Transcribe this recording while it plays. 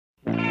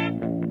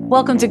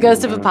Welcome to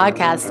Ghost of a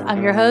Podcast.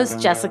 I'm your host,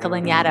 Jessica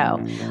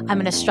Lanyadoo. I'm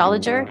an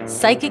astrologer,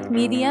 psychic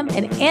medium,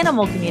 and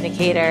animal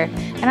communicator,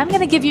 and I'm going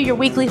to give you your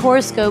weekly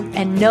horoscope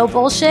and no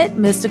bullshit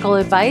mystical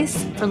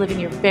advice for living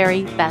your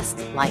very best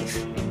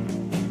life.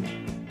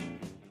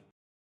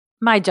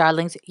 My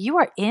darlings, you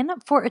are in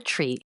for a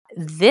treat.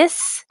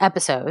 This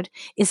episode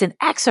is an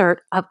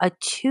excerpt of a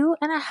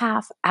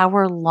 2.5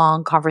 hour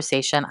long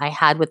conversation I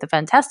had with the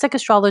fantastic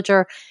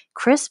astrologer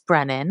Chris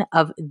Brennan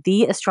of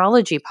The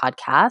Astrology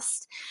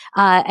Podcast.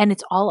 And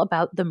it's all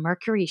about the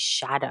Mercury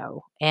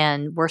shadow.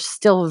 And we're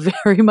still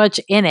very much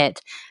in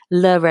it,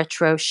 Le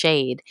Retro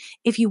Shade.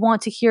 If you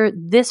want to hear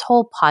this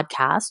whole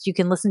podcast, you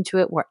can listen to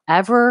it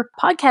wherever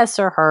podcasts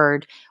are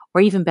heard. Or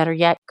even better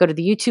yet, go to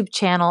the YouTube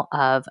channel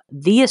of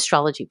The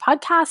Astrology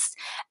Podcast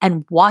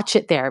and watch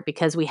it there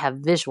because we have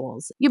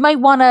visuals. You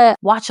might want to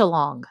watch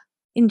along.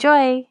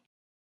 Enjoy.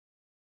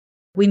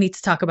 We need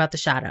to talk about the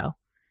shadow.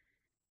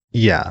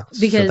 Yeah.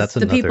 Because that's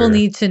the people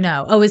need to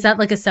know. Oh, is that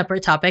like a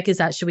separate topic?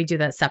 Should we do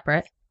that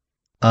separate?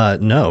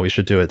 No, we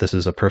should do it. This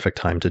is a perfect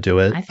time to do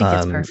it. I think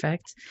it's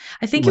perfect.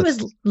 I think it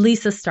was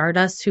Lisa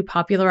Stardust who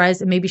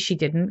popularized it. Maybe she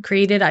didn't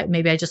create it.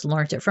 Maybe I just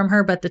learned it from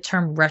her. But the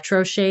term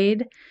retro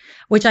shade,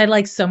 which I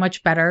like so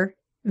much better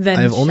than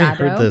I've only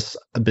shadow. heard this.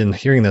 I've been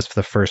hearing this for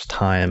the first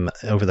time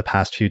over the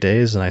past few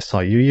days, and I saw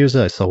you use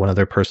it. I saw one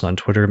other person on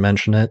Twitter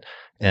mention it,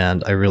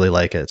 and I really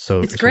like it. So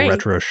it's great.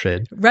 Retro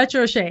shade.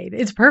 Retro shade.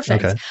 It's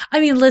perfect. Okay.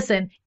 I mean,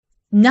 listen,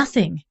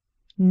 nothing.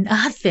 And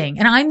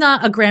I'm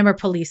not a grammar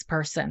police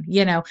person,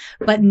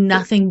 but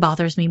nothing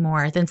bothers me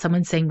more than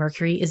someone saying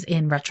Mercury is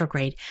in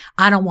retrograde.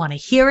 I don't want to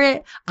hear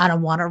it. I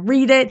don't want to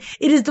read it.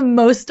 It is the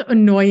most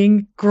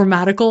annoying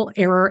grammatical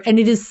error. And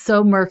it is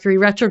so Mercury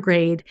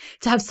retrograde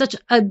to have such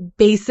a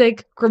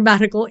basic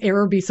grammatical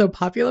error be so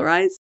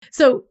popularized.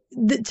 So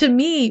to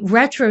me,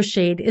 retro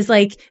shade is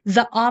like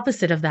the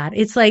opposite of that.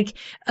 It's like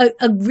a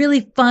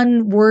really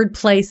fun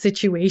wordplay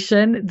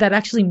situation that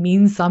actually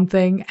means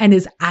something and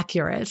is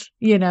accurate,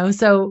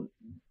 So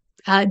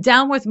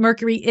down with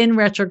Mercury in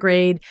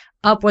retrograde,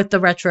 up with the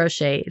retro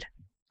shade.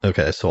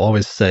 Okay, so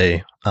always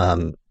say,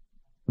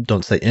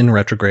 don't say in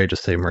retrograde,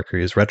 just say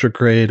Mercury is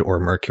retrograde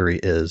or Mercury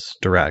is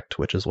direct,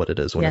 which is what it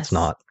is when it's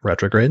not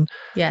retrograde.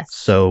 Yes.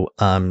 So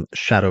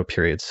shadow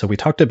periods. So we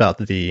talked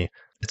about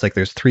it's like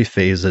there's 3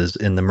 phases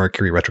in the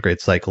Mercury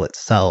retrograde cycle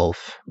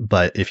itself,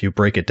 but if you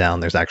break it down,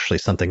 there's actually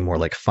something more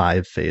like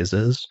 5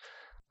 phases.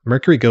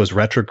 Mercury goes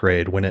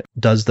retrograde when it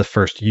does the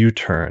first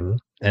U-turn,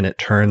 and it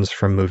turns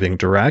from moving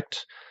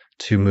direct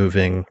to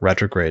moving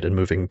retrograde and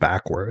moving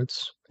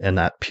backwards. And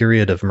that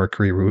period of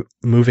Mercury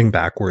moving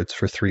backwards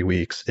for 3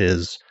 weeks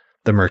is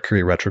the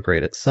Mercury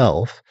retrograde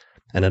itself.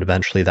 And then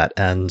eventually that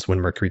ends when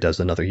Mercury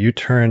does another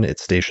U-turn, it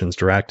stations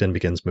direct and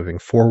begins moving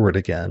forward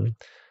again.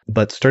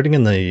 But starting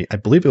I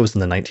believe it was in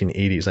the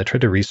 1980s, I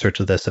tried to research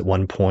this at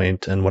one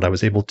point, and what I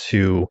was able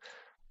to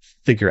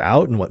figure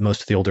out and what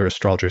most of the older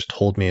astrologers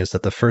told me is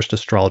that the first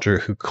astrologer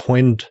who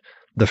coined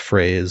the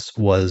phrase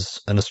was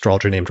an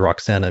astrologer named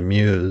Roxana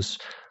Muse,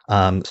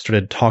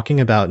 started talking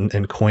about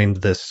and coined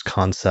this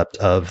concept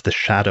of the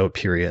shadow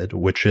period,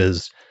 which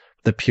is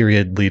the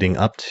period leading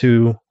up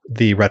to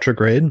the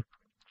retrograde,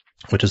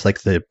 which is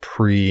like the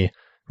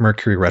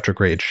pre-Mercury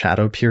retrograde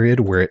shadow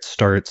period where it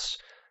starts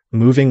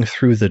moving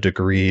through the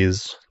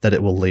degrees that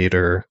it will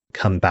later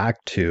come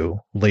back to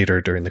later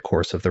during the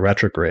course of the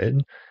retrograde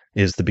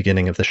is the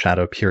beginning of the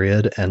shadow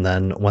period. And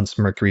then once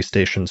Mercury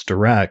stations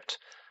direct,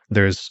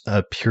 there's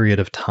a period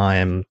of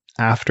time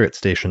after it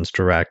stations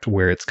direct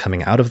where it's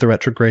coming out of the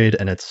retrograde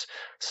and it's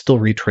still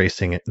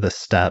retracing the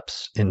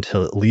steps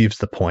until it leaves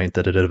the point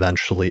that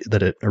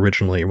it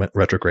originally went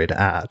retrograde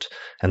at.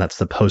 And that's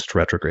the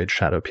post-retrograde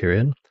shadow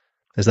period.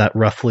 Is that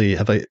roughly,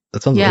 that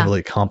sounds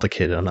really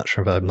complicated. I'm not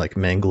sure if I'm like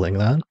mangling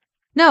that.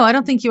 No, I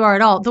don't think you are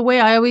at all. The way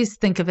I always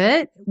think of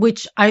it,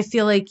 which I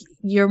feel like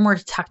you're more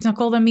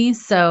technical than me,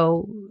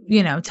 so,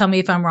 tell me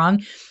if I'm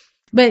wrong.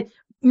 But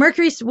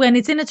Mercury, when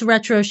it's in its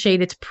retro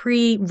shade, it's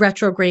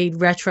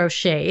pre-retrograde retro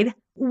shade.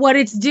 What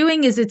it's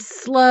doing is it's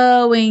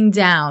slowing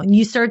down.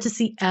 You start to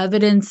see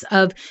evidence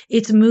of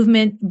its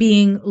movement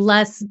being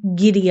less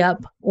giddy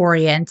up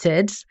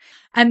oriented.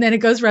 And then it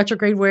goes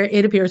retrograde where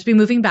it appears to be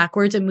moving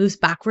backwards. It moves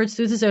backwards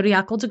through the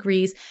zodiacal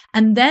degrees.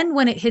 And then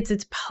when it hits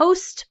its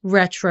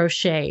post-retro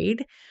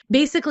shade,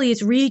 basically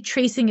it's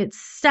retracing its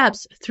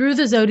steps through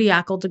the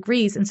zodiacal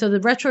degrees. And so the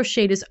retro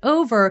shade is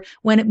over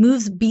when it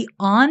moves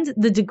beyond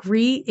the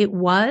degree it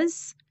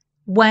was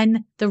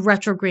when the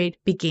retrograde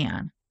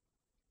began.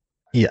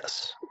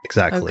 Yes,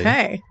 exactly.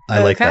 Okay.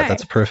 I like that.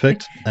 That's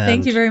perfect. And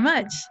thank you very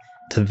much.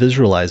 To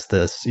visualize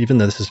this, even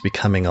though this is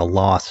becoming a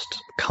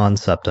lost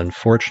concept,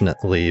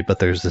 unfortunately, but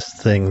there's this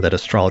thing that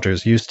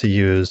astrologers used to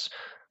use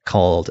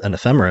called an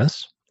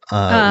ephemeris.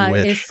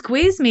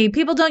 Squeeze me.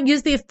 People don't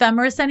use the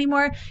ephemeris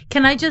anymore.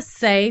 Can I just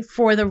say,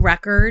 for the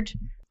record,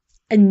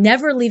 and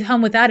never leave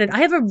home without it, I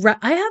have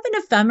an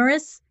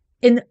ephemeris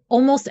in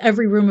almost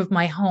every room of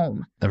my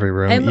home. Every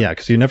room? Yeah,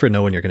 because you never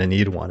know when you're going to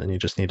need one, and you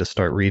just need to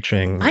start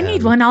reaching. I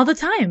need one all the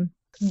time.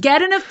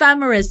 Get an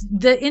ephemeris.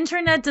 The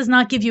internet does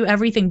not give you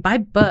everything. Buy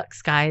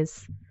books,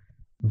 guys.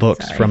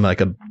 books Sorry. from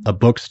like a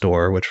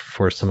bookstore, which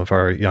for some of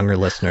our younger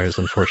listeners,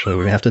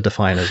 unfortunately, we have to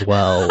define as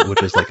well,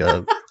 which is like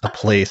a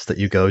place that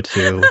you go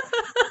to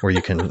where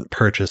you can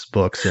purchase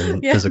books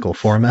in Yeah. physical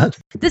format.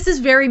 This is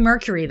very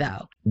Mercury,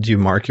 though. Do you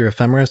mark your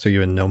ephemeris? Are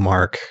you a no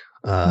mark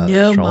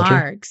No astrologer?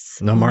 marks.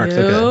 No marks.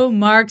 No Okay.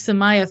 marks in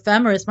my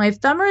ephemeris. My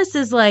ephemeris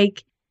is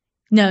like,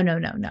 no,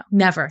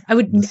 never. I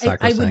would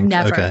Sacrosanct.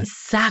 never. Okay.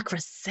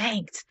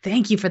 Sacrosanct.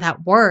 Thank you for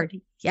that word.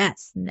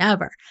 Yes,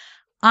 never.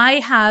 I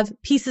have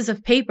pieces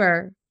of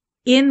paper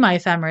in my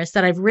ephemeris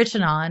that I've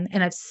written on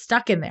and I've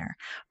stuck in there,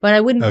 but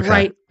I wouldn't Okay.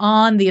 write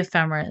on the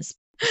ephemeris.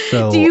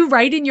 So Do you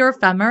write in your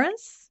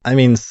ephemeris? I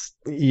mean,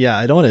 yeah,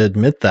 I don't want to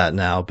admit that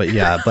now, but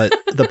yeah, but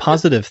the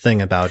positive thing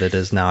about it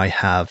is now I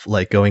have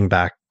like going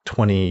back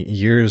 20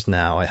 years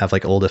now, I have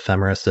like old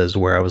ephemerises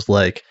where I was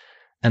like,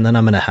 and then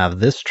I'm going to have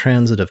this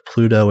transit of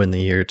Pluto in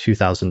the year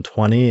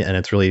 2020. And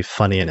it's really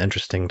funny and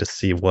interesting to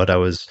see what I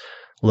was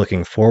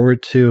looking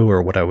forward to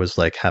or what I was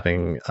like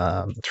having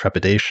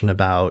trepidation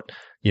about,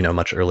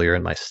 much earlier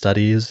in my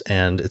studies.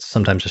 And it's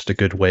sometimes just a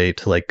good way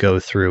to like go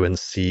through and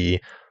see,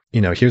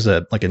 here's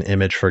an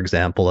image, for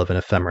example, of an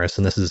ephemeris,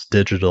 and this is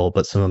digital,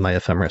 but some of my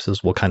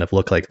ephemerises will kind of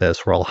look like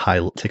this, where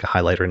I'll take a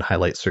highlighter and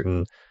highlight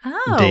certain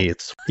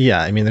dates.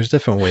 Yeah, I mean, there's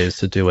different ways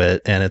to do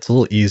it, and it's a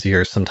little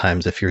easier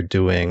sometimes if you're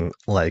doing,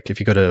 like, if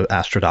you go to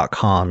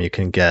astro.com, you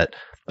can get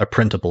a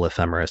printable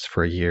ephemeris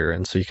for a year,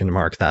 and so you can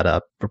mark that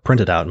up, or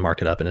print it out and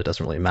mark it up, and it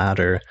doesn't really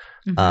matter.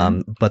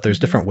 But there's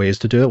different ways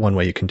to do it. One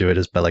way you can do it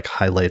is by like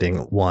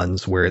highlighting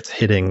ones where it's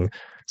hitting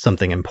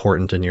something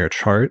important in your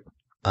chart.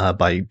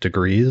 By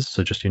degrees.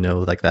 So just,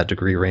 like that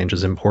degree range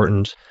is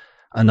important.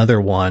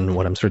 Another one,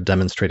 what I'm sort of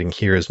demonstrating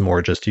here is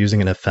more just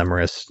using an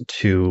ephemeris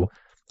to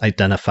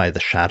identify the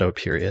shadow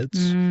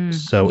periods.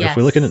 So if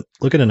we look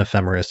at an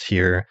ephemeris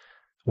here,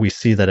 we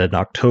see that in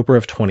October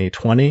of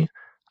 2020,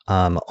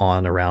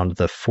 on around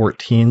the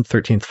 13th,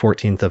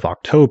 14th of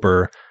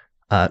October,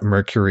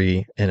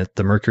 Mercury in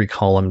the Mercury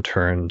column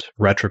turned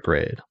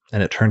retrograde,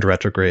 and it turned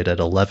retrograde at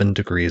 11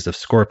 degrees of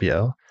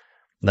Scorpio.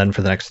 Then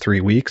for the next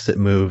 3 weeks, it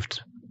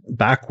moved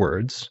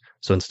backwards.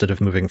 So instead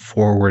of moving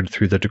forward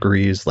through the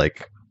degrees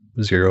like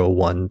 0,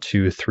 1,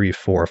 2, 3,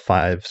 4,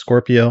 5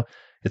 Scorpio,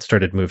 it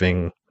started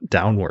moving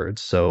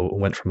downwards. So it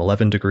went from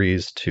 11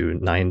 degrees to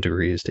 9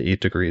 degrees to 8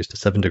 degrees to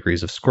 7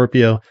 degrees of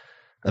Scorpio.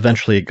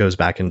 Eventually it goes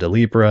back into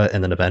Libra,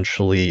 and then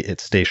eventually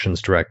it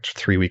stations direct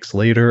 3 weeks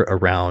later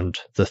around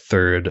the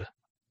 3rd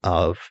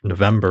of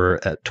November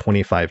at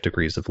 25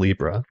 degrees of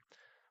Libra.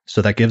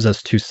 So that gives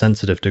us two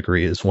sensitive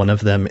degrees. One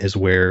of them is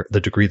where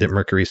the degree that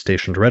Mercury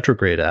stationed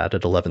retrograde at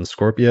 11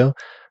 Scorpio.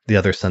 The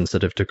other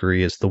sensitive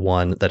degree is the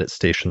one that it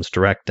stations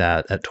direct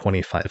at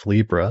 25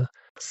 Libra.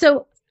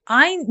 So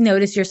I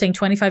notice you're saying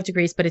 25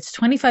 degrees, but it's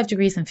 25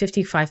 degrees and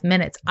 55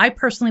 minutes. I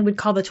personally would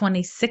call the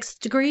 26th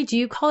degree. Do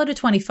you call it a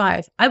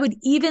 25? I would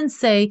even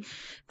say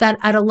that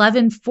at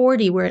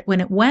 11:40,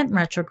 when it went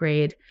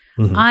retrograde,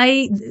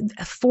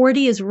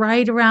 40 is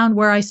right around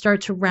where I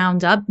start to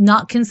round up,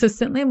 not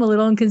consistently. I'm a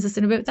little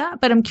inconsistent about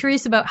that, but I'm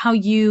curious about how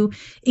you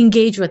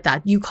engage with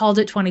that. You called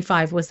it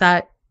 25. Was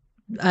that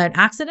an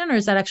accident, or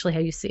is that actually how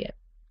you see it?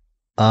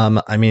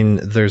 I mean,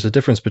 there's a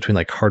difference between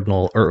like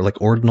cardinal or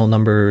like ordinal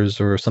numbers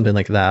or something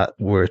like that,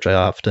 which I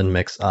often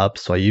mix up.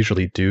 So I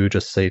usually do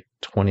just say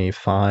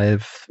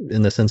 25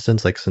 in this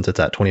instance, like since it's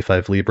at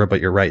 25 Libra, but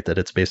you're right that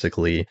it's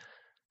basically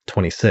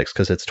 26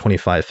 because it's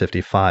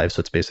 25:55, so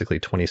it's basically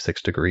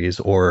 26 degrees,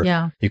 or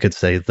you could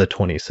say the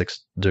 26th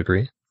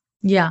degree.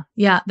 Yeah,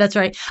 that's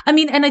right. I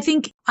mean, and I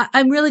think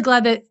I'm really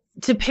glad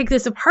to pick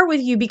this apart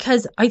with you,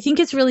 because I think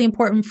it's really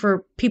important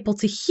for people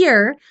to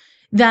hear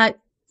that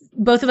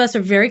both of us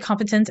are very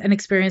competent and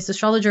experienced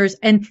astrologers,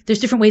 and there's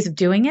different ways of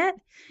doing it.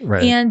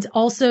 Right. And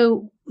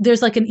also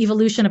there's like an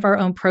evolution of our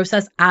own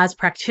process as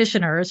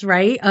practitioners,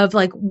 right? Of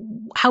like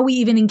how we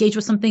even engage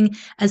with something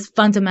as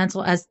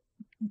fundamental as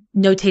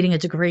notating a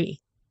degree.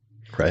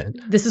 Right.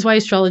 This is why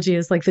astrology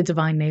is like the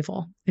divine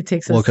navel. It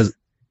takes us. Well,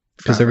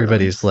 because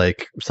everybody's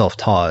like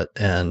self-taught,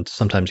 and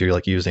sometimes you're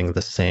like using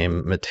the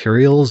same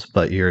materials,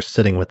 but you're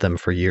sitting with them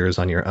for years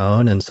on your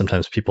own. And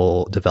sometimes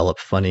people develop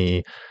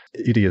funny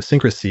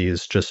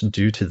idiosyncrasies just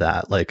due to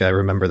that. Like I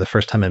remember the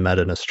first time I met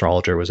an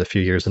astrologer was a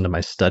few years into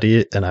my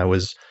study, and I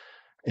was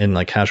in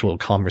like casual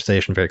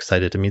conversation, very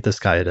excited to meet this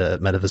guy at a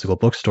metaphysical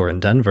bookstore in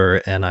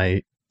Denver. And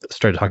I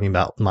started talking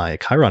about my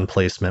Chiron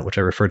placement, which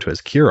I referred to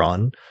as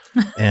Chiron.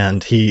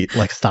 And he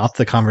like stopped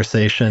the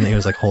conversation. He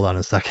was like, hold on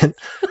a second.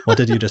 What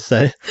did you just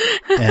say?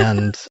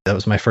 And that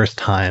was my first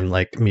time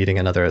like meeting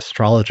another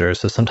astrologer.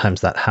 So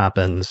sometimes that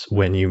happens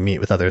when you meet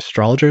with other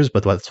astrologers,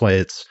 but that's why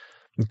it's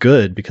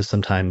good, because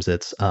sometimes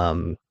it's,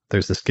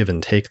 there's this give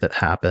and take that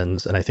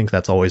happens. And I think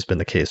that's always been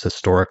the case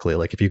historically.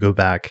 Like if you go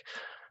back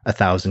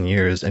 1,000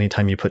 years,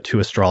 anytime you put two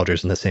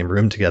astrologers in the same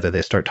room together,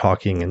 they start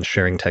talking and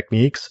sharing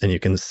techniques, and you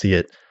can see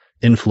it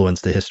influence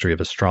the history of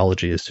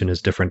astrology as soon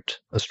as different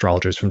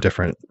astrologers from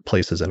different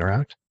places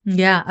interact.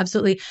 Yeah,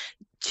 absolutely.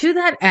 To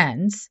that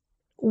end,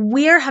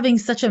 we are having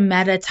such a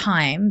meta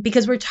time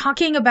because we're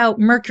talking about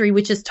Mercury,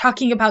 which is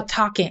talking about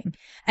talking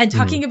and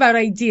talking about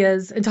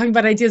ideas and talking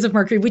about ideas of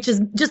Mercury, which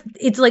is just,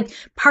 it's like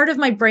part of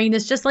my brain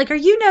is just like, are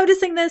you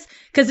noticing this?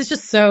 Because it's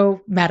just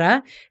so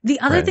meta. The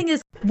other thing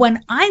is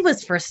when I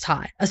was first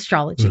taught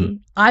astrology,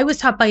 I was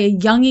taught by a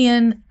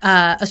Jungian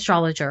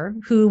astrologer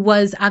who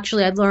was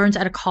actually, I learned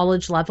at a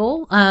college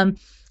level.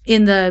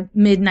 In the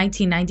mid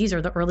 1990s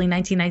or the early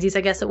 1990s,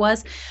 I guess it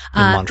was.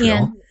 In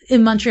Montreal.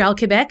 In Montreal,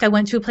 Quebec, I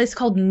went to a place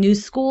called New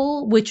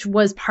School, which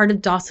was part of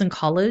Dawson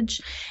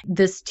College.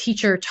 This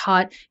teacher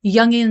taught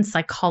Jungian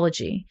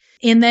psychology.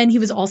 And then he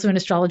was also an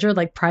astrologer,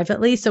 like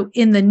privately. So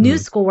in the New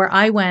School where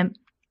I went,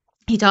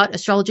 he taught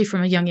astrology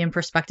from a Jungian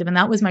perspective. And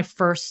that was my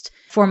first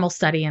formal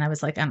study. And I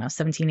was like, I don't know,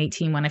 17,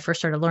 18 when I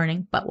first started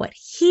learning. But what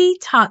he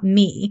taught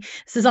me,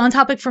 this is on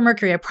topic for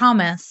Mercury, I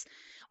promise,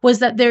 was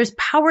that there's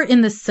power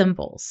in the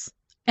symbols.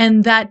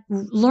 And that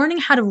learning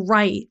how to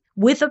write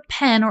with a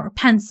pen or a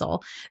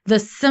pencil, the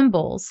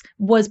symbols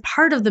was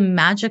part of the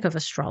magic of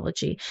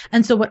astrology.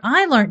 And so what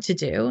I learned to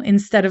do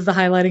instead of the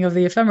highlighting of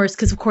the ephemeris,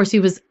 because of course he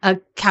was a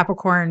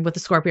Capricorn with a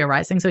Scorpio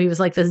rising. So he was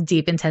like this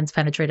deep, intense,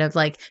 penetrative,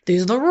 like,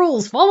 these are the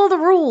rules, follow the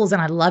rules.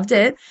 And I loved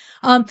it.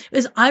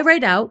 Is I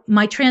write out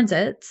my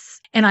transits.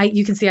 And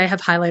you can see I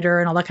have highlighter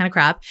and all that kind of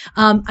crap.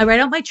 I write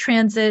out my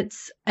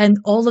transits and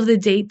all of the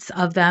dates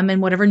of them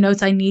and whatever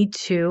notes I need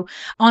to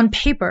on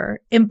paper,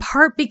 in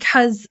part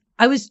because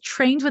I was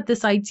trained with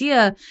this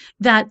idea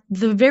that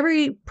the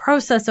very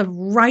process of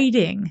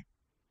writing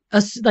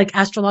like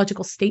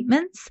astrological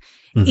statements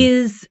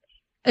it's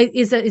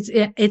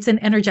an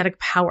energetic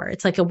power.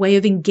 It's like a way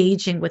of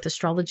engaging with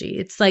astrology.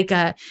 It's like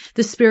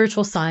the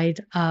spiritual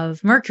side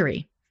of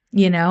Mercury.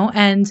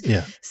 And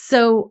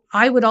so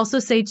I would also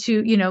say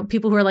to,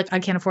 people who are like, I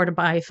can't afford to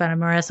buy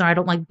ephemeris or I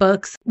don't like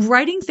books,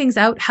 writing things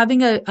out,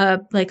 having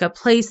a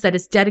place that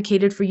is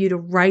dedicated for you to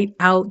write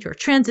out your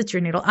transits,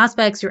 your natal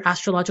aspects, your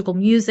astrological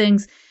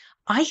musings,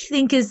 I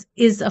think is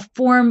a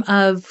form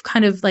of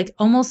kind of like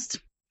almost,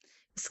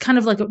 it's kind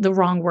of like the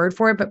wrong word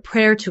for it, but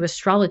prayer to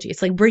astrology.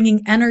 It's like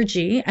bringing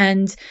energy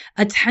and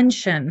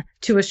attention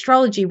to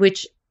astrology,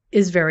 which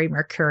is very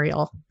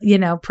mercurial,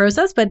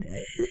 process, but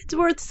it's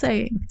worth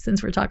saying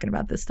since we're talking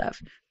about this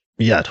stuff.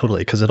 Yeah, totally.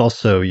 Because it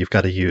also, you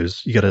got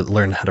to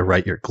learn how to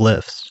write your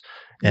glyphs.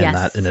 And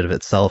that in and of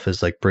itself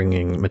is like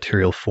bringing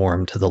material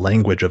form to the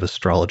language of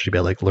astrology by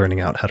like learning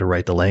out how to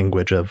write the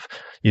language of,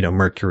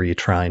 Mercury,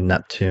 trine,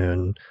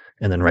 Neptune,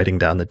 and then writing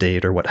down the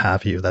date or what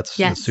have you. That's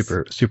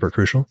super, super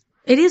crucial.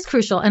 It is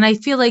crucial. And I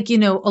feel like, a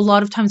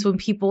lot of times when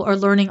people are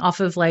learning off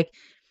of like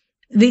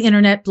the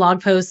internet,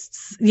 blog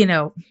posts,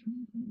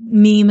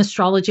 meme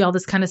astrology, all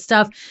this kind of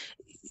stuff,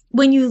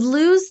 when you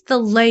lose the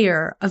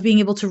layer of being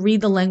able to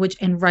read the language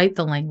and write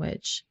the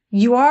language,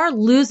 you are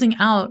losing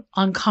out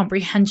on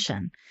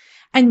comprehension.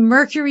 And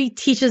Mercury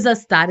teaches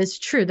us that is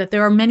true, that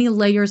there are many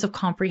layers of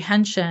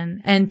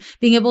comprehension, and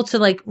being able to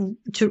like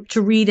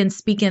to read and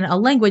speak in a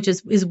language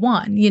is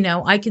one.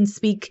 I can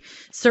speak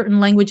certain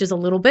languages a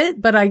little bit,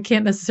 but I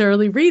can't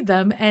necessarily read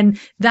them. And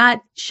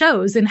that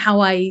shows in how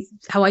I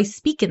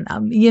speak in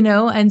them,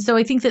 And so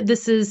I think that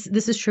this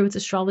is true with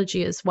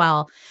astrology as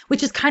well,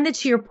 which is kind of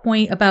to your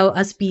point about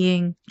us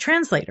being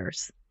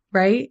translators,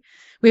 right?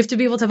 We have to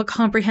be able to have a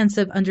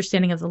comprehensive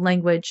understanding of the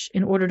language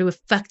in order to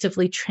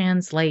effectively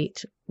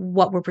translate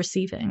what we're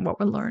perceiving, what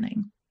we're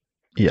learning.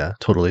 Yeah,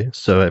 totally.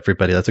 So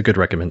everybody, that's a good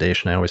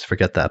recommendation. I always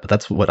forget that, but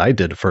that's what I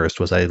did first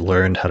was I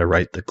learned how to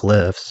write the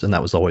glyphs, and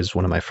that was always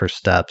one of my first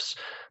steps.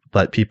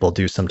 But people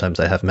do sometimes,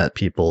 I have met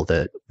people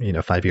that,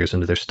 5 years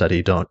into their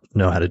study don't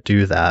know how to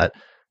do that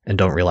and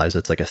don't realize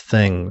it's like a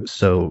thing.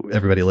 So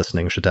everybody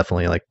listening should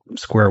definitely like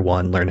square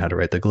one, learn how to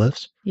write the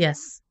glyphs.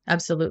 Yes,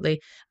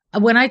 absolutely.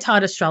 When I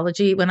taught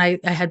astrology, when I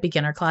had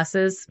beginner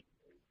classes,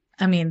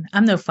 I mean,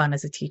 I'm no fun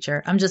as a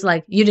teacher. I'm just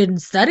like, you didn't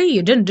study,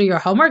 you didn't do your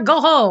homework,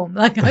 go home.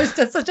 Like I was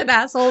just such an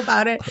asshole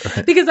about it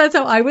because that's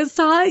how I was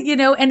taught,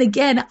 And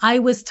again, I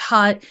was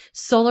taught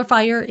solar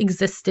fire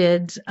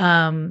existed,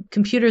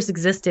 computers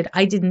existed.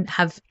 I didn't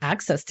have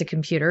access to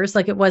computers.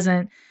 Like it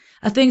wasn't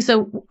a thing.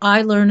 So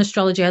I learned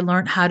astrology. I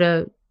learned how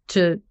to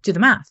do the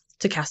math,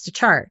 to cast a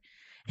chart.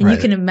 And you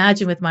can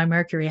imagine with my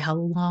Mercury how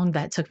long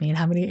that took me and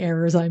how many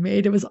errors I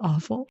made. It was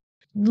awful.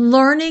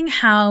 Learning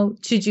how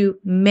to do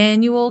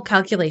manual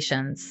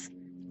calculations,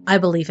 I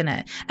believe in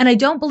it. And I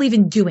don't believe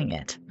in doing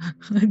it.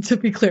 To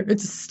be clear,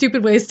 it's a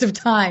stupid waste of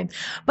time.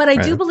 But I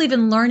do believe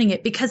in learning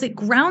it because it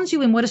grounds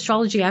you in what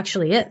astrology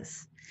actually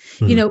is.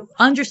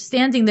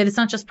 Understanding that it's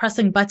not just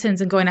pressing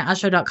buttons and going to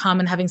astro.com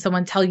and having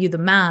someone tell you the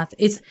math.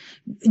 It's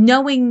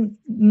knowing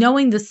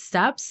the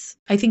steps,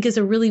 I think is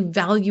a really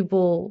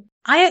valuable.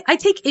 I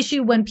take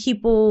issue when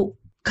people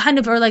kind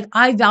of are like,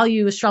 I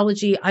value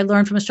astrology. I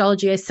learn from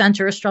astrology. I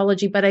center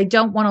astrology, but I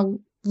don't want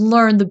to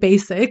learn the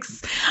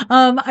basics.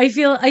 I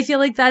feel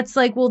like that's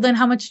like, well, then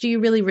how much do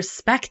you really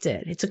respect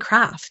it? It's a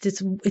craft.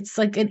 It's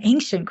like an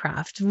ancient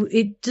craft.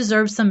 It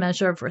deserves some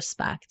measure of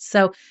respect.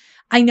 So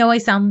I know I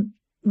sound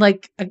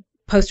like a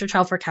poster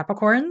child for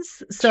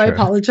Capricorns. So I Sure.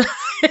 apologize.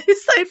 I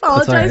That's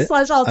all apologize.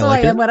 right. / also, I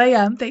like I am it. what I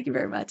am. Thank you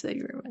very much. Thank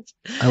you very much.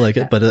 I like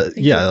Yeah. it. But Thank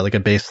you. like a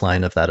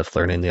baseline of that, of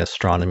learning the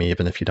astronomy,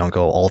 even if you don't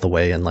go all the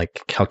way and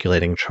like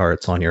calculating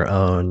charts on your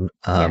own,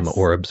 Yes.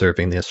 or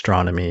observing the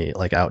astronomy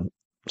like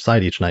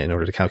outside each night in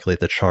order to calculate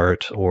the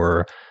chart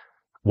or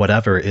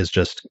whatever, is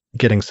just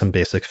getting some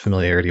basic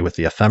familiarity with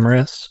the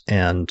ephemeris.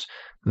 And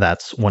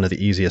that's one of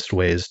the easiest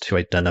ways to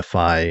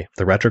identify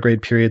the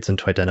retrograde periods and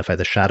to identify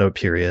the shadow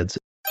periods.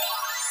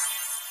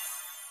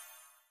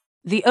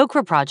 The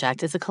Okra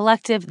Project is a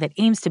collective that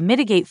aims to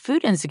mitigate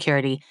food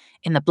insecurity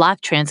in the Black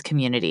trans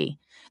community.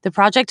 The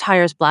project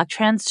hires Black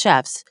trans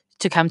chefs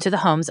to come to the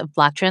homes of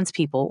Black trans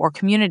people or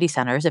community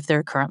centers if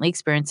they're currently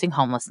experiencing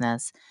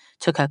homelessness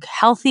to cook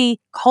healthy,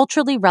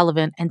 culturally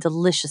relevant, and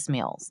delicious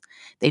meals.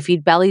 They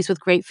feed bellies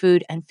with great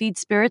food and feed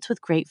spirits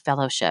with great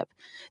fellowship.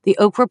 The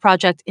Okra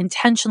Project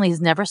intentionally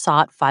has never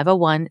sought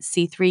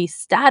 501c3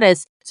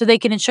 status so they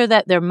can ensure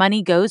that their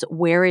money goes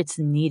where it's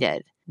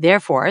needed.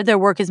 Therefore, their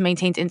work is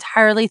maintained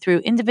entirely through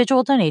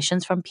individual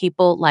donations from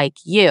people like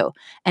you,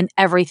 and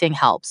everything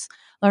helps.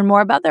 Learn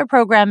more about their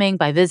programming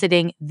by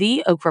visiting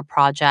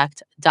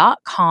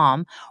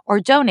theokraproject.com or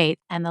donate,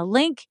 and the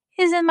link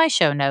is in my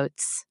show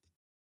notes.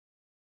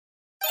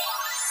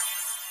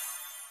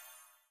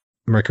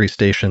 Mercury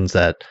stations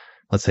at,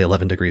 let's say,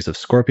 11 degrees of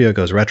Scorpio,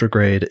 goes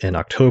retrograde in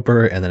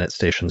October, and then it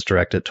stations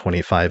direct at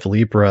 25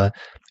 Libra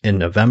in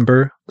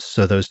November.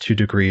 So those 2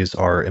 degrees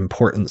are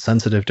important,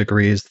 sensitive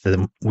degrees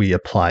that we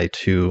apply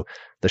to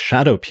the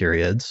shadow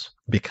periods,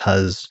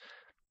 because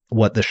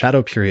what the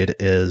shadow period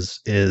is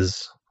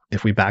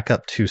if we back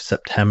up to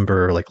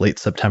September, like late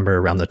September,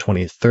 around the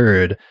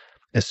 23rd,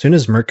 as soon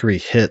as Mercury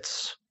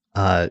hits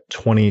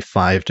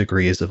 25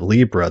 degrees of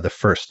Libra the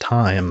first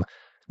time,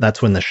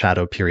 that's when the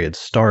shadow period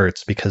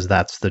starts, because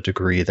that's the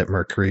degree that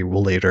Mercury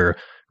will later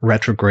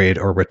retrograde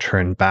or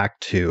return back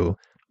to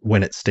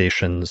when it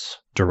stations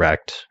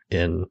direct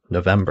in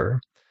November.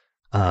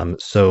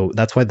 So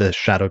that's why the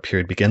shadow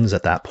period begins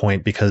at that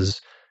point, because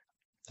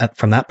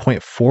from that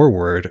point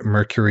forward,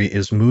 Mercury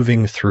is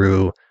moving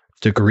through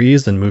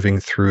degrees and moving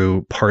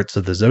through parts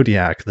of the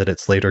zodiac that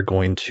it's later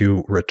going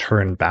to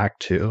return back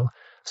to.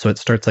 So it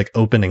starts like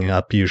opening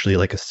up usually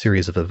like a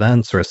series of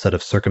events or a set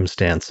of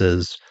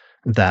circumstances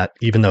that,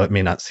 even though it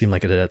may not seem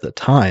like it did at the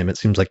time, it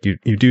seems like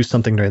you do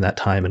something during that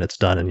time and it's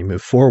done and you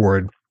move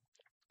forward.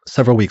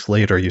 Several weeks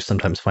later, you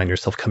sometimes find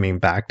yourself coming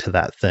back to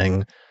that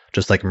thing,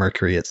 just like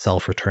Mercury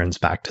itself returns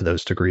back to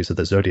those degrees of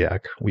the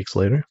zodiac weeks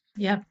later.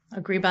 Yeah.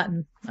 Agree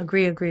button.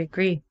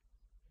 Agree.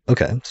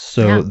 Okay,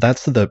 so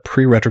that's the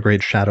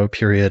pre-retrograde shadow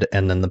period,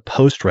 and then the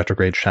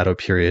post-retrograde shadow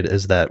period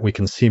is that we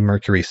can see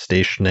Mercury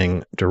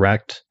stationing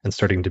direct and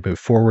starting to move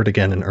forward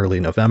again in early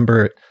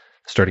November,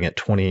 starting at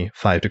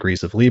 25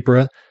 degrees of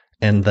Libra,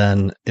 and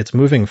then it's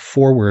moving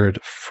forward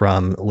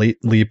from late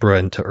Libra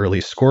into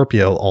early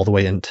Scorpio all the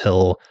way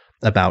until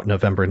about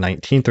November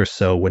 19th or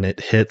so, when it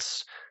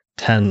hits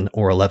 10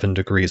 or 11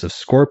 degrees of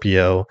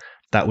Scorpio.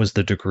 That was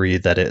the degree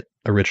that it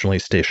originally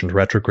stationed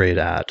retrograde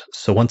at.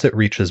 So once it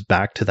reaches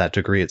back to that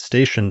degree it's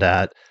stationed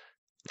at,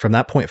 from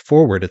that point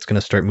forward, it's going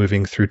to start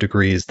moving through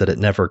degrees that it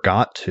never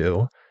got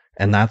to.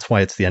 And that's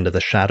why it's the end of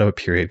the shadow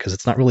period, because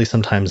it's not really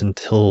sometimes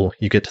until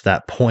you get to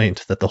that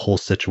point that the whole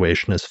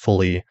situation is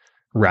fully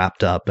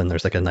wrapped up and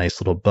there's like a nice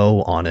little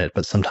bow on it.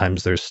 But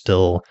sometimes there's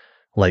still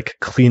like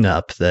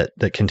cleanup that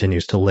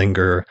continues to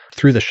linger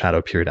through the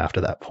shadow period after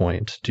that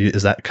point.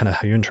 Is that kind of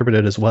how you interpret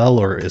it as well?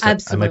 Or is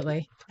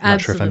Absolutely.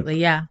 Absolutely.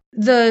 Sure yeah.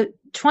 The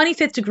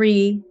 25th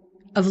degree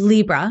of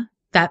Libra,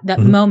 that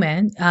Mhm.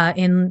 moment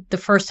in the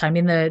first time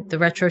in the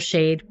retro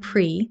shade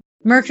pre,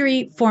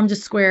 Mercury formed a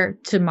square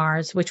to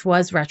Mars, which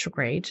was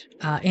retrograde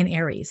in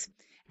Aries.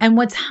 And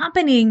what's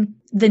happening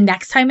the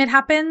next time it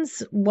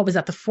happens, what was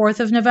that, the 4th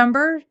of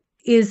November,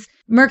 is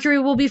Mercury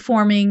will be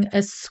forming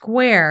a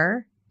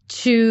square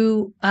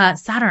to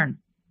Saturn.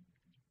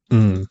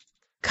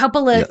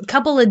 Couple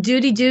of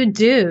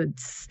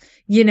dudes,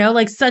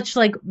 like such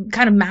like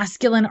kind of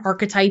masculine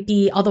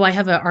archetypey, although I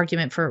have an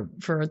argument for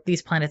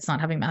these planets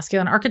not having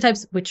masculine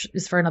archetypes, which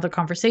is for another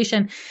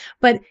conversation.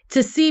 But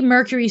to see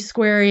Mercury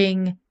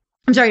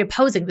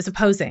opposing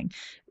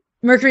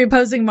Mercury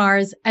opposing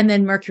Mars and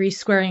then Mercury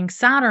squaring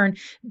Saturn,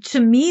 to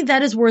me,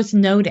 that is worth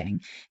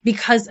noting,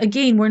 because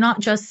again, we're not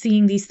just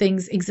seeing these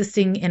things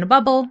existing in a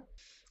bubble.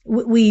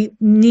 We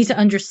need to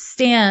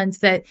understand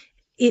that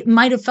it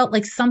might have felt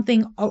like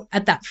something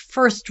at that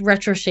first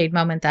retro shade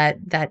moment,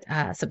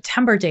 that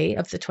September date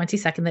of the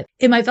 22nd, that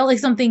it might felt like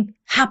something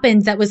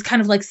happened that was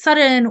kind of like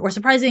sudden or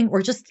surprising,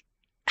 or just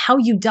how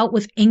you dealt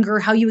with anger,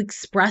 how you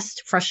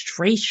expressed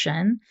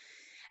frustration.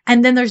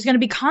 And then there's going to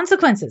be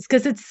consequences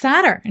because it's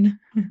Saturn.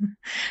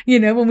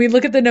 When we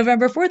look at the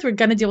November 4th, we're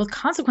going to deal with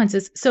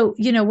consequences. So,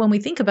 when we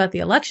think about the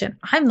election,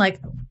 I'm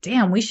like,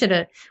 damn, we should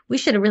have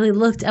really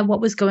looked at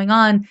what was going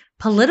on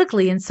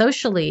politically and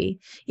socially,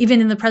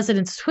 even in the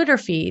president's Twitter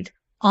feed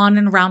on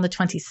and around the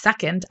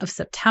 22nd of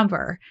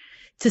September,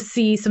 to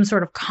see some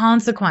sort of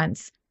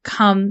consequence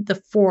come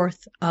the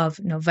 4th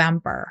of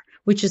November,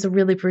 which is a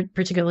really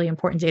particularly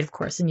important date, of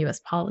course, in U.S.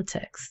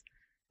 politics.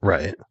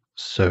 Right.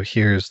 So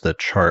here's the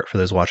chart for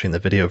those watching the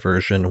video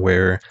version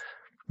where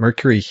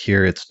Mercury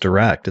here, it's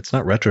direct. It's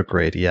not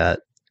retrograde yet.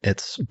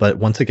 But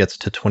once it gets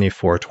to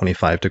 24,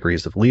 25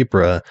 degrees of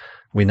Libra,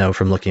 we know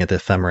from looking at the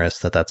ephemeris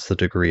that that's the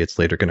degree it's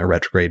later going to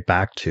retrograde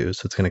back to.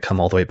 So it's going to come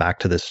all the way back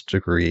to this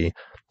degree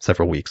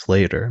several weeks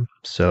later.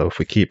 So if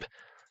we keep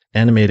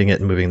animating it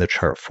and moving the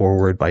chart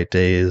forward by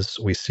days,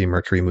 we see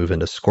Mercury move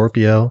into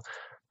Scorpio.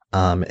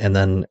 And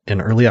then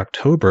in early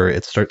October,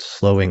 it starts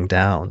slowing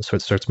down. So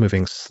it starts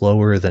moving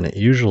slower than it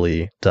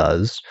usually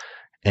does.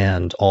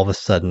 And all of a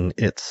sudden,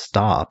 it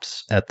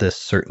stops at this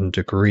certain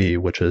degree,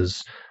 which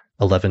is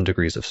 11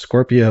 degrees of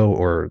Scorpio,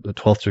 or the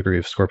 12th degree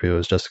of Scorpio,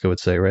 as Jessica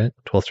would say, right?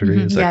 12th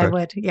degree, is that correct? I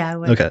would. Yeah, I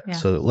would. Okay, yeah.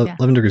 so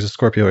 11 degrees of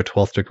Scorpio or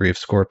 12th degree of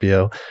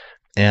Scorpio.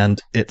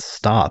 And it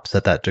stops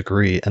at that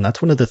degree. And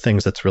that's one of the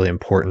things that's really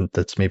important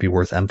that's maybe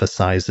worth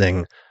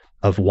emphasizing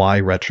of why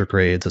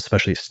retrogrades,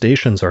 especially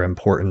stations, are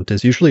important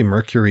is usually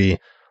Mercury,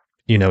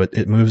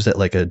 it moves at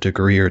like a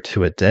degree or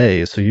two a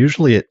day. So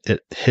usually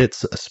it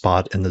hits a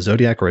spot in the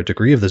zodiac or a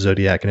degree of the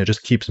zodiac and it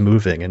just keeps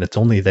moving and it's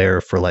only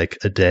there for like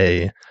a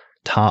day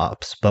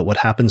tops. But what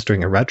happens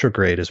during a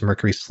retrograde is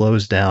Mercury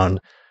slows down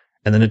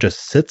and then it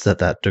just sits at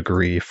that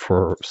degree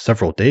for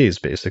several days,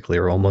 basically,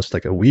 or almost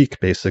like a week,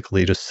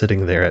 basically, just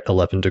sitting there at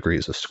 11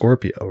 degrees of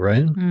Scorpio,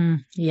 right?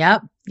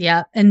 Yep.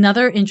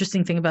 Another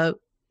interesting thing about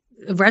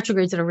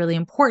retrogrades that are really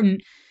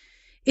important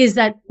is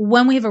that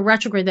when we have a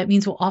retrograde, that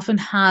means we'll often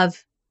have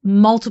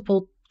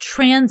multiple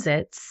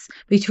transits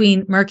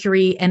between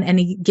Mercury and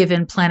any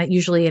given planet,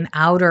 usually an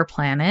outer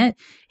planet,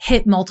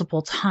 hit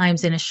multiple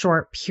times in a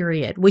short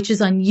period, which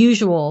is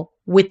unusual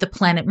with the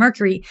planet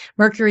Mercury.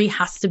 Mercury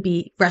has to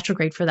be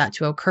retrograde for that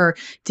to occur.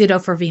 Ditto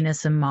for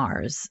Venus and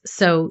Mars.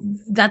 So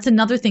that's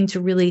another thing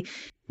to really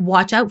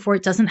watch out for.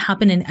 It doesn't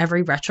happen in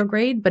every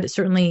retrograde, but it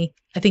certainly,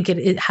 I think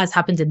it has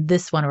happened in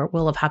this one, or it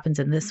will have happened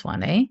in this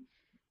one, eh?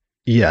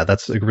 Yeah,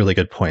 that's a really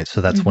good point.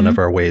 So that's one of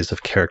our ways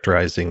of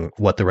characterizing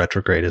what the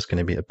retrograde is going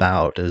to be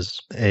about is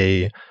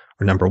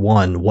number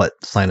one, what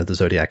sign of the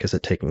zodiac is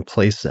it taking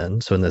place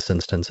in? So in this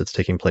instance, it's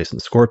taking place in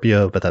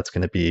Scorpio, but that's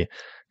going to be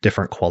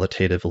different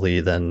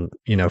qualitatively than,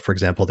 for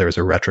example, there was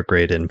a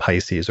retrograde in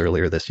Pisces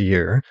earlier this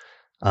year.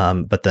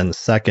 But then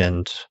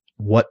second,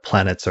 what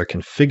planets are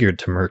configured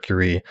to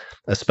Mercury,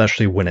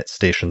 especially when it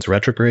stations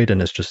retrograde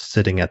and is just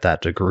sitting at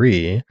that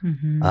degree.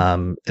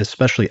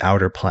 Especially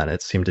outer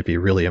planets seem to be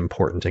really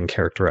important in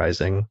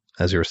characterizing,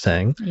 as you were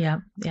saying. Yeah.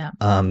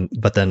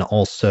 But then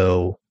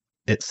also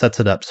it sets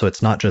it up so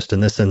it's not just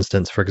in this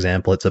instance, for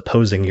example, it's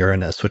opposing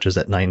Uranus, which is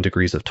at 9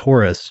 degrees of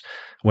Taurus,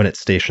 when it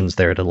stations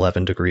there at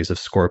 11 degrees of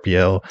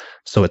Scorpio.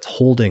 So it's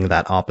holding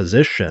that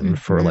opposition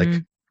for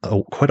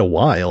quite a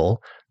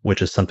while,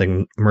 which is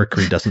something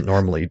Mercury doesn't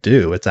normally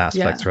do. Its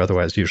aspects are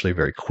otherwise usually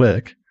very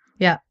quick.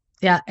 Yeah.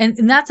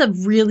 And that's a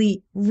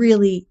really,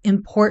 really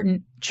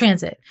important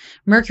transit.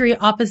 Mercury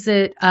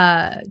opposite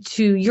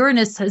to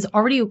Uranus has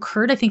already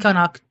occurred, I think, on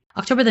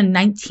October the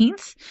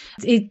 19th.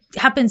 It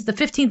happens the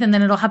 15th, and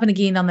then it'll happen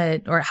again on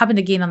the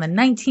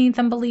 19th,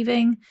 I'm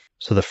believing.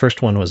 So the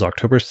first one was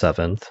October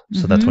 7th.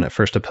 So that's when it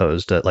first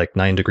opposed at like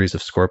 9 degrees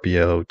of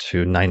Scorpio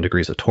to 9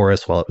 degrees of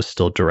Taurus while it was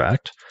still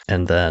direct.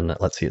 And then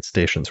let's see, it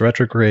stations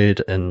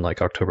retrograde in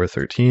like October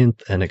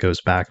 13th, and it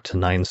goes back to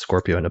 9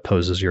 Scorpio and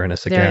opposes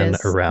Uranus again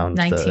around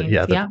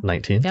 19th. The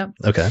 19th. Yep.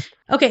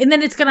 Okay. And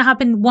then it's going to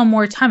happen one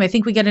more time. I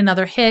think we get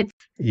another hit.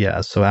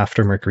 Yeah. So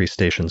after Mercury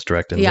stations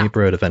direct in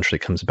Libra, it eventually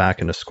comes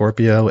back into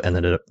Scorpio, and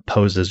then it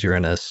opposes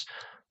Uranus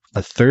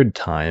a third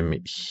time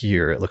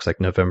here. It looks like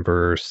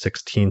November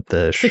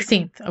 16th-ish.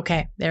 16th.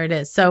 Okay, there it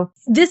is. So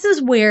this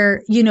is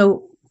where,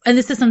 and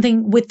this is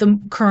something with the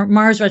current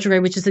Mars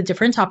retrograde, which is a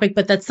different topic,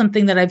 but that's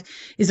something that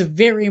is a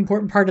very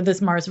important part of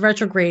this Mars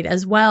retrograde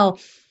as well.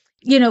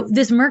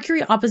 This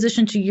Mercury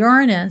opposition to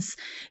Uranus,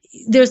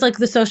 there's like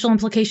the social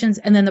implications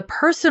and then the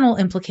personal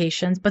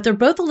implications, but they're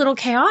both a little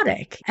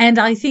chaotic. And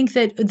I think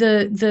that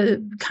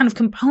the kind of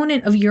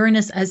component of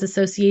Uranus as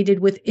associated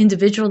with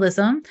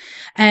individualism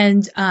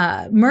and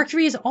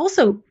Mercury is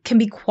also can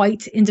be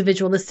quite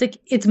individualistic.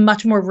 It's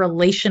much more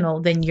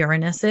relational than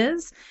Uranus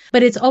is,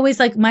 but it's always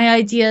like my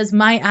ideas,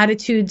 my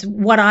attitudes,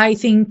 what I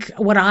think,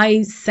 what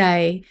I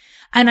say.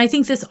 And I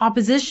think this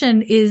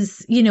opposition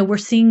is, we're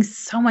seeing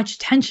so much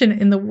tension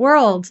in the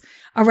world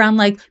around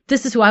like,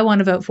 this is who I want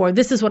to vote for.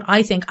 This is what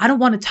I think. I don't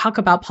want to talk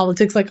about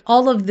politics, like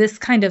all of this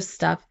kind of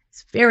stuff.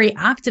 It's very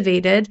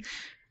activated.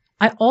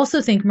 I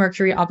also think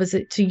Mercury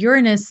opposite to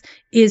Uranus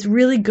is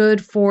really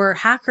good for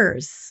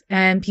hackers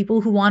and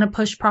people who want to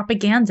push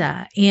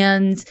propaganda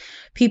and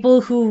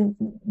people who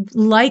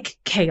like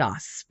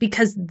chaos,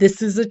 because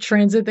this is a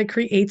transit that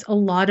creates a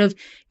lot of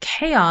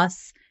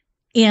chaos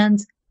and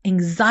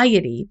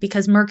anxiety,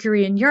 because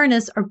Mercury and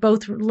Uranus are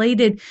both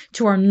related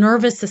to our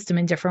nervous system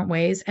in different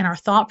ways and our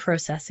thought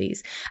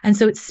processes. And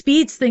so it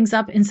speeds things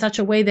up in such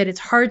a way that it's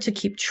hard to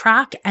keep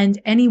track.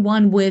 And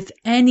anyone with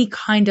any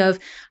kind of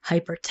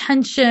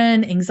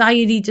hypertension,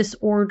 anxiety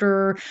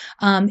disorder,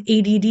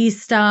 ADD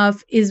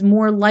stuff is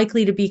more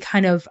likely to be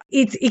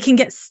it can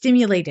get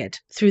stimulated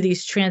through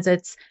these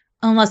transits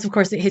unless of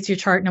course it hits your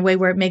chart in a way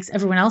where it makes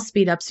everyone else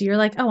speed up. So you're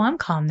like, oh, I'm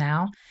calm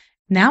now.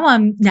 Now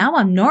I'm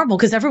normal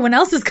because everyone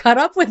else has caught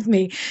up with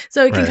me.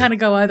 So it can kind of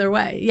go either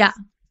way. Yeah.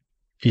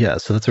 Yeah,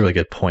 so that's a really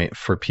good point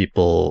for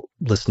people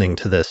listening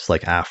to this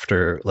like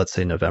after, let's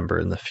say, November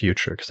in the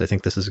future, because I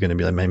think this is going to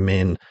be like my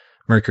main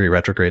Mercury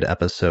retrograde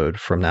episode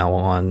from now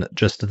on.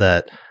 Just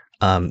that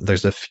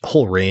there's a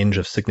whole range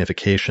of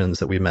significations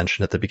that we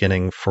mentioned at the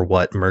beginning for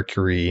what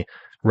Mercury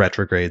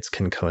retrogrades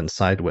can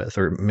coincide with,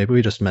 or maybe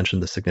we just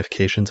mentioned the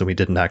significations and we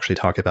didn't actually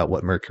talk about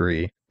what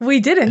Mercury. We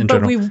didn't,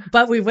 but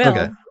we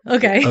will.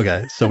 Okay.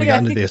 So we got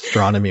into the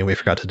astronomy and we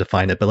forgot to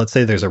define it. But let's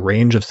say there's a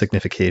range of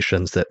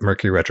significations that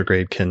Mercury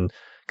retrograde can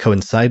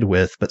coincide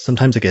with, but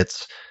sometimes it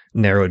gets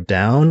narrowed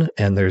down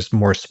and there's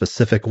more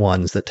specific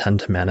ones that tend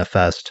to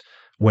manifest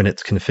when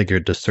it's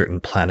configured to certain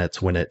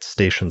planets when it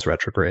stations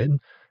retrograde.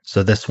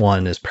 So this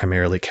one is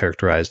primarily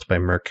characterized by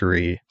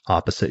Mercury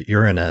opposite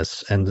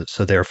Uranus, and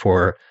so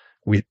therefore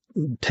we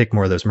take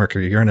more of those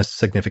Mercury-Uranus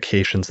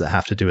significations that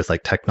have to do with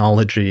like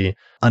technology,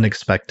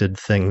 unexpected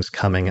things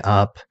coming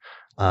up.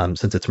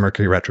 Since it's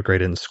Mercury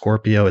retrograde in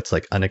Scorpio, it's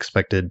like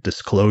unexpected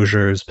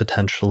disclosures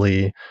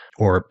potentially,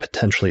 or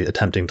potentially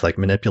attempting to like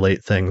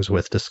manipulate things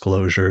with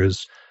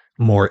disclosures,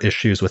 more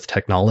issues with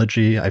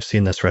technology. I've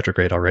seen this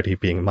retrograde already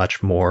being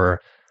much more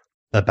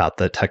about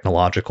the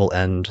technological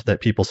end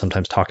that people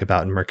sometimes talk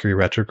about in Mercury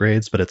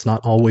retrogrades, but it's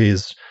not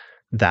always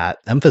that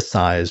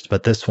emphasized.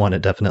 But this one,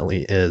 it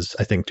definitely is,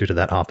 I think, due to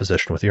that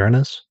opposition with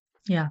Uranus.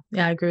 Yeah,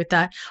 I agree with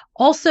that.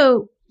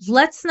 Also,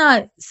 let's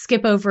not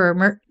skip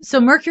over. So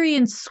Mercury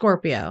in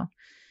Scorpio.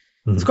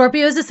 Mm-hmm.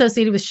 Scorpio is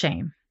associated with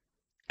shame.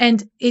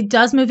 And it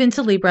does move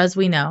into Libra, as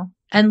we know.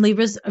 And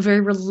Libra is a very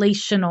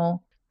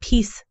relational,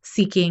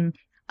 peace-seeking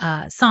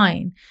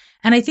sign.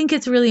 And I think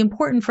it's really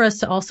important for us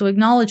to also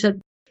acknowledge that,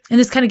 and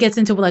this kind of gets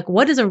into like,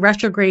 what is a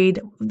retrograde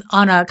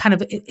on a kind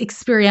of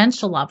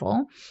experiential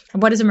level?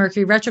 And what is a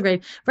Mercury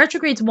retrograde?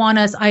 Retrogrades want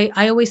us,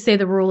 I always say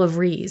the rule of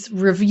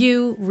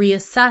review,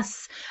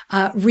 reassess,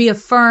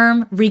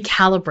 reaffirm,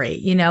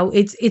 recalibrate. You know,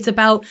 it's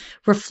about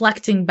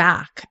reflecting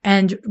back.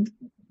 And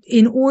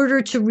in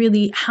order to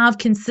really have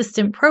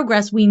consistent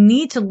progress, we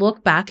need to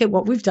look back at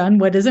what we've done,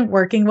 what isn't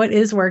working, what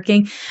is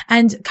working,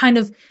 and kind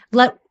of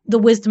let the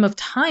wisdom of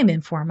time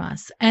inform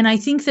us. And I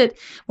think that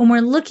when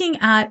we're looking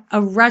at a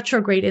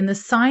retrograde in the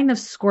sign of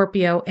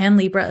Scorpio and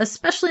Libra,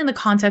 especially in the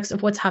context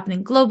of what's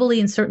happening globally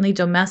and certainly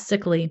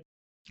domestically,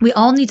 we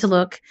all need to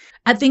look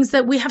at things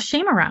that we have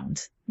shame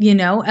around. You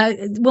know,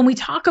 when we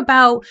talk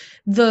about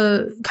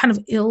the kind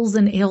of ills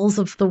and ails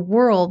of the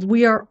world,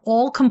 we are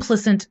all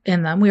complicit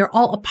in them. We are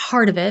all a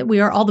part of it. We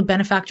are all the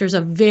benefactors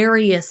of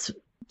various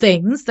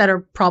things that are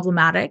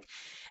problematic.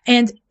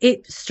 And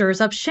it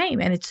stirs up shame,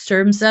 and it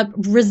stirs up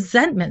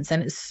resentments,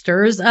 and it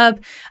stirs up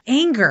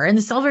anger. And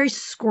it's all very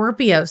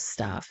Scorpio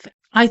stuff.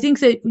 I think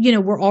that, you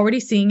know, we're already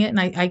seeing it, and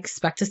I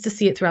expect us to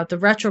see it throughout the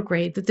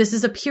retrograde, that this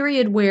is a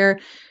period where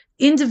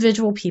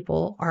individual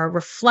people are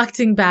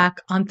reflecting back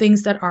on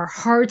things that are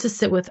hard to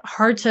sit with,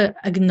 hard to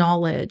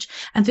acknowledge,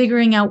 and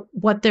figuring out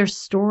what their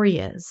story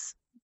is,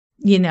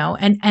 you know.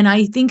 And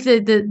I think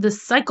that the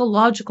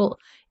psychological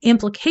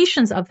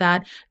implications of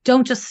that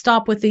don't just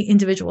stop with the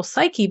individual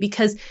psyche,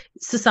 because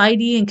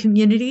society and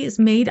community is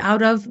made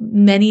out of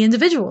many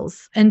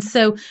individuals. And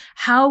so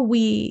how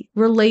we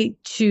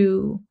relate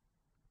to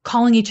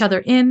calling each other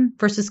in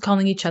versus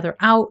calling each other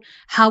out,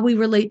 how we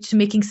relate to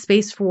making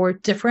space for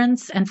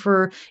difference and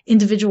for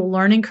individual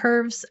learning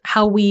curves,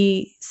 how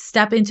we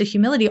step into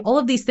humility, all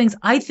of these things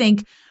I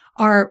think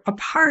are a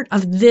part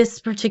of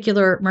this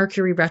particular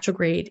Mercury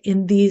retrograde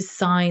in these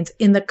signs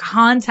in the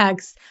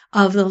context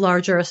of the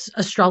larger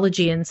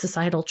astrology and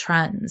societal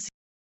trends.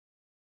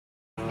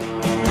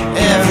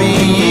 Every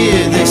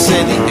year they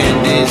say the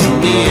end is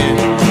near,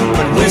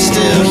 but we're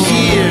still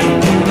here.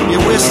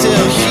 Yeah, we're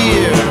still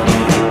here.